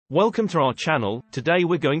Welcome to our channel. Today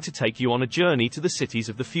we're going to take you on a journey to the cities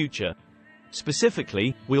of the future.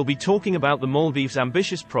 Specifically, we'll be talking about the Maldives'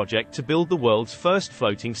 ambitious project to build the world's first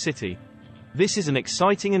floating city. This is an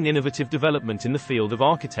exciting and innovative development in the field of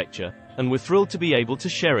architecture, and we're thrilled to be able to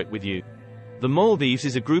share it with you. The Maldives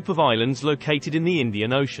is a group of islands located in the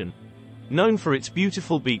Indian Ocean. Known for its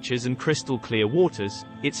beautiful beaches and crystal-clear waters,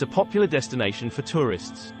 it's a popular destination for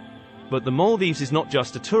tourists. But the Maldives is not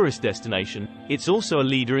just a tourist destination, it's also a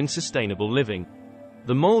leader in sustainable living.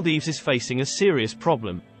 The Maldives is facing a serious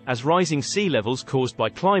problem, as rising sea levels caused by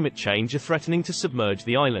climate change are threatening to submerge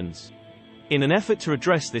the islands. In an effort to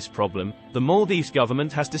address this problem, the Maldives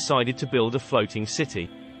government has decided to build a floating city.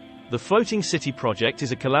 The Floating City project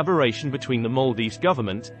is a collaboration between the Maldives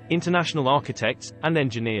government, international architects, and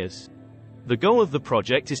engineers. The goal of the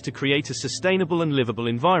project is to create a sustainable and livable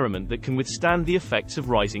environment that can withstand the effects of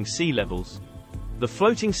rising sea levels. The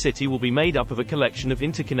floating city will be made up of a collection of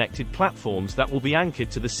interconnected platforms that will be anchored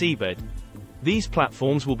to the seabed. These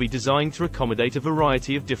platforms will be designed to accommodate a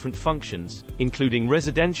variety of different functions, including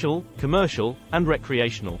residential, commercial, and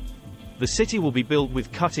recreational. The city will be built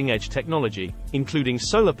with cutting-edge technology, including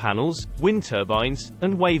solar panels, wind turbines,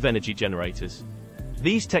 and wave energy generators.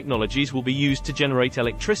 These technologies will be used to generate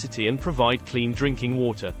electricity and provide clean drinking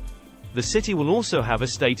water. The city will also have a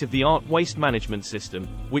state-of-the-art waste management system,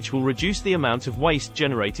 which will reduce the amount of waste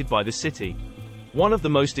generated by the city. One of the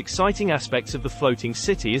most exciting aspects of the floating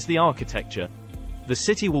city is the architecture. The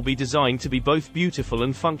city will be designed to be both beautiful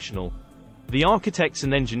and functional. The architects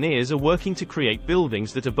and engineers are working to create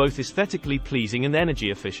buildings that are both aesthetically pleasing and energy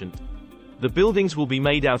efficient. The buildings will be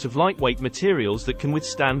made out of lightweight materials that can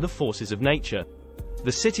withstand the forces of nature.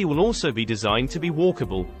 The city will also be designed to be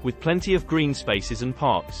walkable, with plenty of green spaces and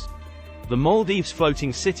parks. The Maldives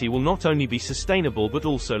floating city will not only be sustainable but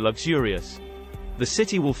also luxurious. The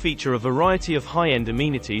city will feature a variety of high-end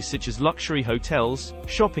amenities such as luxury hotels,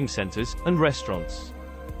 shopping centers, and restaurants.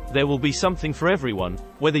 There will be something for everyone,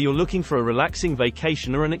 whether you're looking for a relaxing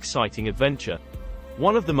vacation or an exciting adventure.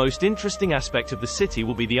 One of the most interesting aspects of the city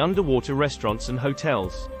will be the underwater restaurants and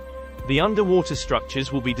hotels. The underwater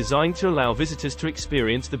structures will be designed to allow visitors to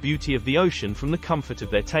experience the beauty of the ocean from the comfort of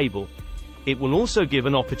their table. It will also give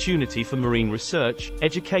an opportunity for marine research,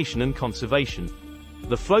 education and conservation.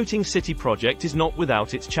 The Floating City project is not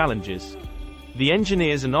without its challenges. The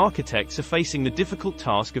engineers and architects are facing the difficult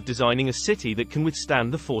task of designing a city that can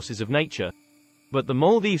withstand the forces of nature. But the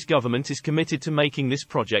Maldives government is committed to making this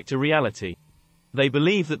project a reality. They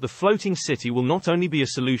believe that the floating city will not only be a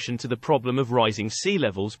solution to the problem of rising sea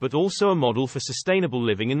levels but also a model for sustainable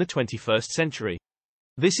living in the 21st century.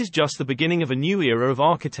 This is just the beginning of a new era of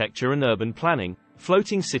architecture and urban planning.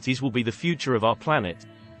 Floating cities will be the future of our planet.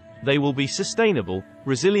 They will be sustainable,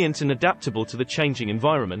 resilient and adaptable to the changing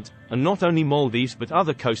environment, and not only Maldives but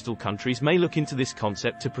other coastal countries may look into this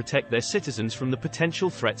concept to protect their citizens from the potential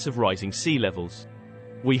threats of rising sea levels.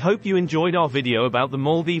 We hope you enjoyed our video about the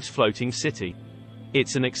Maldives floating city.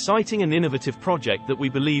 It's an exciting and innovative project that we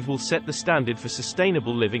believe will set the standard for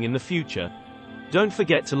sustainable living in the future. Don't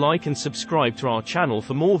forget to like and subscribe to our channel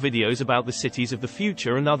for more videos about the cities of the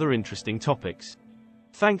future and other interesting topics.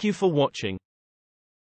 Thank you for watching.